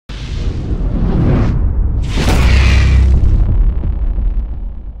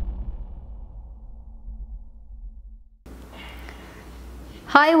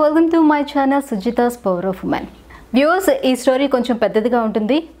Hi welcome to my channel సుజితాస్ power of women. Viewers, ఈ story కొంచెం పెద్దదిగా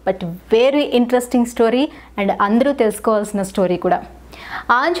ఉంటుంది, but very interesting story and అందరూ తెలుసుకోవాల్సిన స్టోరీ కూడా.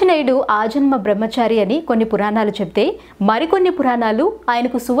 ఆంజనేయుడు ఆజన్మ బ్రహ్మచారి అని కొన్ని పురాణాలు చెప్తే, మరికొన్ని పురాణాలు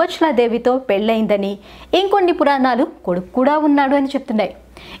ఆయనకు సువచ్లాదేవితో పెళ్ళయిందని, ఇంకొన్ని పురాణాలు కొడుకు కూడా ఉన్నాడు అని చెప్తున్నాయి.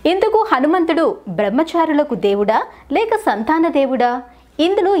 ఇందుకు హనుమంతుడు బ్రహ్మచారులకు దేవుడా లేక సంతాన దేవుడా?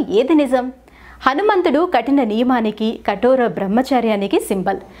 ఇందులో ఏది నిజం? హనుమంతుడు కఠిన నియమానికి, కఠోర బ్రహ్మచర్యానికి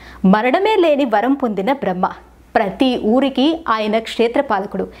సింబల్. మరణమే లేని వరం పొందిన బ్రహ్మ. ప్రతి ఊరికి ఆయన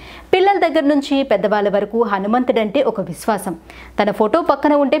క్షేత్రపాలకుడు. పిల్లల దగ్గర నుంచి పెద్దవాళ్ళ వరకు హనుమంతుడంటే ఒక విశ్వాసం. తన ఫోటో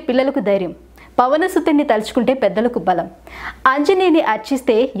పక్కన ఉంటే పిల్లలకు ధైర్యం, పవనసుతుడిని తలుచుకుంటే పెద్దలకు బలం, ఆంజనేయుని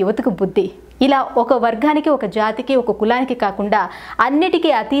అర్చిస్తే యువతకు బుద్ధి. ఇలా ఒక వర్గానికి, ఒక జాతికి, ఒక కులానికి కాకుండా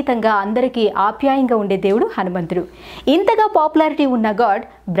అన్నిటికీ అతీతంగా అందరికీ ఆప్యాయంగా ఉండే దేవుడు హనుమంతుడు. ఇంతగా పాపులారిటీ ఉన్న గాడ్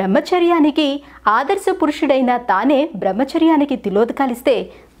బ్రహ్మచర్యానికి ఆదర్శ పురుషుడైన తానే బ్రహ్మచర్యానికి తిలోదకాలిస్తే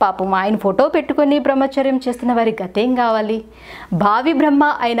పాపం ఆయన ఫోటో పెట్టుకొని బ్రహ్మచర్యం చేస్తున్న వారి గతేం కావాలి? భావి బ్రహ్మ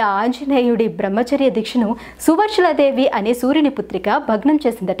అయిన ఆంజనేయుడి బ్రహ్మచర్య దీక్షను సువచ్లాదేవి అనే సూర్యుని పుత్రిక భగ్నం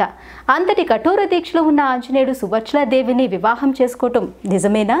చేసిందట. అంతటి కఠోర దీక్షలో ఉన్న ఆంజనేయుడు సువచ్లాదేవిని వివాహం చేసుకోవటం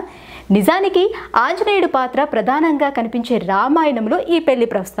నిజమేనా? నిజానికి ఆంజనేయుడు పాత్ర ప్రధానంగా కనిపించే రామాయణంలో ఈ పెళ్లి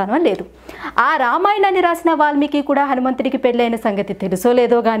ప్రస్థానం లేదు. ఆ రామాయణాన్ని రాసిన వాల్మీకి కూడా హనుమంతుడికి పెళ్ళైన సంగతి తెలుసో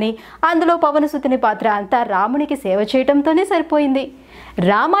లేదో గానీ అందులో పవనసుతుని పాత్ర అంతా రామునికి సేవ చేయటంతోనే సరిపోయింది.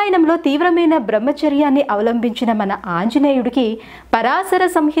 రామాయణంలో తీవ్రమైన బ్రహ్మచర్యాన్ని అవలంబించిన మన ఆంజనేయుడికి పరాశర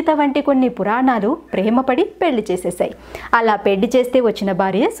సంహిత వంటి కొన్ని పురాణాలు ప్రేమపడి పెళ్లి చేసేశాయి. అలా పెళ్లి చేస్తే వచ్చిన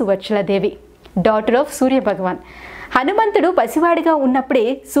భార్య సువచ్లాదేవి, డాటర్ ఆఫ్ సూర్య భగవాన్. హనుమంతుడు పసివాడిగా ఉన్నప్పుడే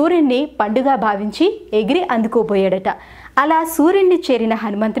సూర్యుడిని పండుగ భావించి ఎగిరి అందుకోబోయాడట. అలా సూర్యుడిని చేరిన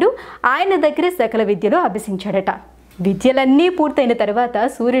హనుమంతుడు ఆయన దగ్గర సకల విద్యలు అభ్యసించాడట. విద్యలన్నీ పూర్తయిన తర్వాత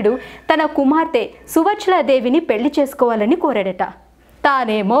సూర్యుడు తన కుమార్తె సువచ్లాదేవిని పెళ్లి చేసుకోవాలని కోరాడట.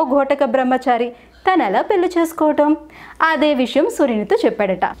 తానేమో ఘోటక బ్రహ్మచారి, తనలా పెళ్లి చేసుకోవటం, అదే విషయం సూర్యునితో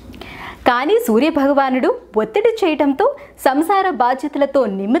చెప్పాడట. కానీ సూర్యభగవానుడు ఒత్తిడి చేయటంతో సంసార బాధ్యతలతో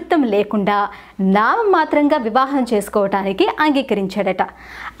నిమిత్తం లేకుండా నామమాత్రంగా వివాహం చేసుకోవటానికి అంగీకరించాడట.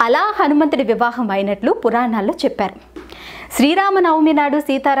 అలా హనుమంతుడి వివాహం అయినట్లు పురాణాల్లో చెప్పారు. శ్రీరామనవమి నాడు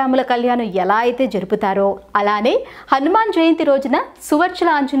సీతారాముల కళ్యాణం ఎలా అయితే జరుపుతారో అలానే హనుమాన్ జయంతి రోజున సువచ్ల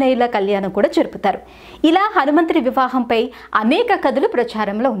ఆంజనేయుల కళ్యాణం కూడా జరుపుతారు. ఇలా హనుమంతుడి వివాహంపై అనేక కథలు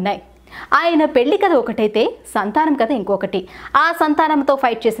ప్రచారంలో ఉన్నాయి. ఆయన పెళ్లి కథ ఒకటైతే సంతానం కథ ఇంకొకటి. ఆ సంతానంతో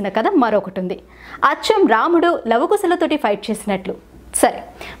ఫైట్ చేసిన కథ మరొకటి ఉంది. అచ్చం రాముడు లవకుశలతోటి ఫైట్ చేసినట్లు. సరే,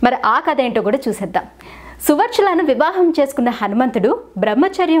 మరి ఆ కథ ఏంటో కూడా చూసేద్దాం. సువచ్లను వివాహం చేసుకున్న హనుమంతుడు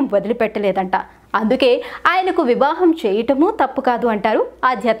బ్రహ్మచర్యం వదిలిపెట్టలేదంట. అందుకే ఆయనకు వివాహం చేయటము తప్పు కాదు అంటారు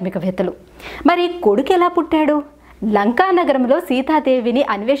ఆధ్యాత్మికవేత్తలు. మరి కొడుకు ఎలా పుట్టాడు? లంకా నగరంలో సీతాదేవిని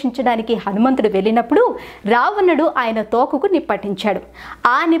అన్వేషించడానికి హనుమంతుడు వెళ్ళినప్పుడు రావణుడు ఆయన తోకకు నిప్పట్టించాడు.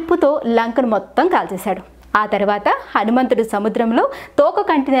 ఆ నిప్పుతో లంకను మొత్తం కాల్చేశాడు. ఆ తర్వాత హనుమంతుడు సముద్రంలో తోక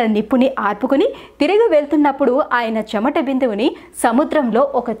కంటిన నిప్పుని ఆర్పుకుని తిరిగి వెళ్తున్నప్పుడు ఆయన చెమట బిందువుని సముద్రంలో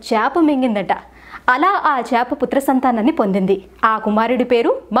ఒక చేప మింగిందట. అలా ఆ చేప పుత్ర సంతానాన్ని పొందింది. ఆ కుమారుడి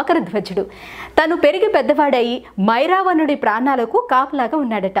పేరు మకరధ్వజుడు. తను పెరిగి పెద్దవాడయి మైరావణుడి ప్రాణాలకు కాపలాగా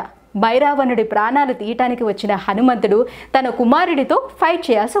ఉన్నాడట. మైరావణుడి ప్రాణాలు తీయటానికి వచ్చిన హనుమంతుడు తన కుమారుడితో ఫైట్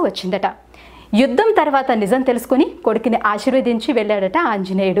చేయాల్సి వచ్చిందట. యుద్ధం తర్వాత నిజం తెలుసుకుని కొడుకుని ఆశీర్వదించి వెళ్ళాడట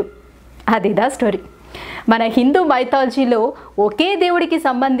ఆంజనేయుడు. అదిదా స్టోరీ. మన హిందూ మైథాలజీలో ఒకే దేవుడికి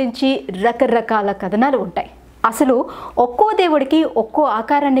సంబంధించి రకరకాల కథనాలు ఉంటాయి. అసలు ఒక్కో దేవుడికి ఒక్కో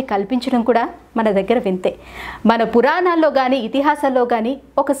ఆకారాన్ని కల్పించడం కూడా మన దగ్గర వింతే. మన పురాణాల్లో కానీ ఇతిహాసాల్లో కానీ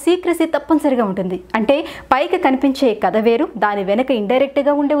ఒక సీక్రెసీ తప్పనిసరిగా ఉంటుంది. అంటే పైకి కనిపించే కథ వేరు, దాని వెనక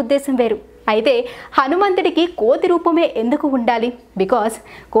ఇండైరెక్ట్గా ఉండే ఉద్దేశం వేరు. అయితే హనుమంతుడికి కోతి రూపమే ఎందుకు ఉండాలి? బికాస్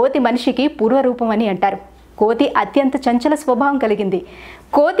కోతి మనిషికి పూర్వరూపం అని అంటారు. కోతి అత్యంత చంచల స్వభావం కలిగింది.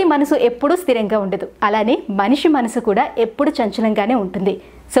 కోతి మనసు ఎప్పుడూ స్థిరంగా ఉండదు. అలానే మనిషి మనసు కూడా ఎప్పుడు చంచలంగానే ఉంటుంది.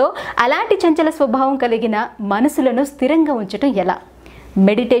 సో అలాంటి చంచల స్వభావం కలిగిన మనసులను స్థిరంగా ఉంచడం ఎలా?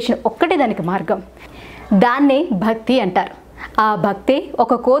 మెడిటేషన్ ఒక్కటే దానికి మార్గం. దాన్నే భక్తి అంటారు. ఆ భక్తే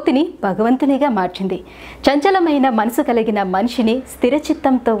ఒక కోతిని భగవంతునిగా మార్చింది. చంచలమైన మనసు కలిగిన మనిషిని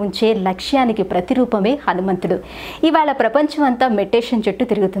స్థిరచిత్తంతో ఉంచే లక్ష్యానికి ప్రతిరూపమే హనుమంతుడు. ఇవాళ ప్రపంచం అంతా మెడిటేషన్ చుట్టూ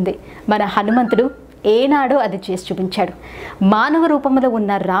తిరుగుతుంది. మన హనుమంతుడు ఏనాడో అది చేసి చూపించాడు. మానవ రూపంలో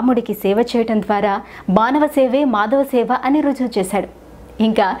ఉన్న రాముడికి సేవ చేయడం ద్వారా మానవ సేవే మాధవ సేవ అని రుజువు చేశాడు.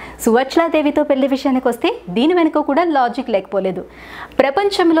 ఇంకా సువచ్లాదేవితో పెళ్లి విషయానికి వస్తే దీని వెనుక కూడా లాజిక్ లేకపోలేదు.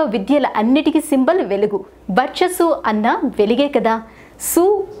 ప్రపంచంలో విద్యల అన్నిటికీ సింబల్ వెలుగు. వర్చస్సు అన్న వెలిగే కదా.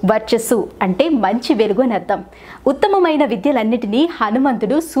 సువర్చస్సు అంటే మంచి వెలుగు అని అర్థం. ఉత్తమమైన విద్యలన్నిటినీ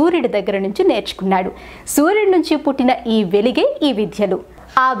హనుమంతుడు సూర్యుడి దగ్గర నుంచి నేర్చుకున్నాడు. సూర్యుడి నుంచి పుట్టిన ఈ వెలిగే ఈ విద్యలు.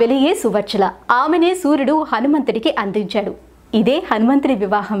 ఆ వెలిగే సువచ్ల. ఆమెనే సూర్యుడు హనుమంతుడికి అందించాడు. ఇదే హనుమంతుడి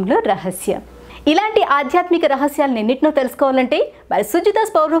వివాహంలో రహస్యం. ఇలాంటి ఆధ్యాత్మిక రహస్యాలను ఎన్నిటినో తెలుసుకోవాలంటే మరి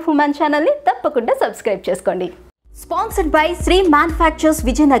సుజితాస్ పవర్ ఆఫ్ ఉమెన్ ఛానల్ని తప్పకుండా సబ్స్క్రైబ్ చేసుకోండి. Sponsored by Sri Manufactures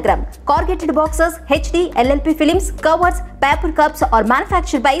Vijayanagaram. Corrugated boxes, HD, LLP films, covers, paper cups are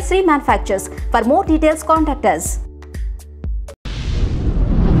manufactured by Sri Manufactures. For more details, contact us.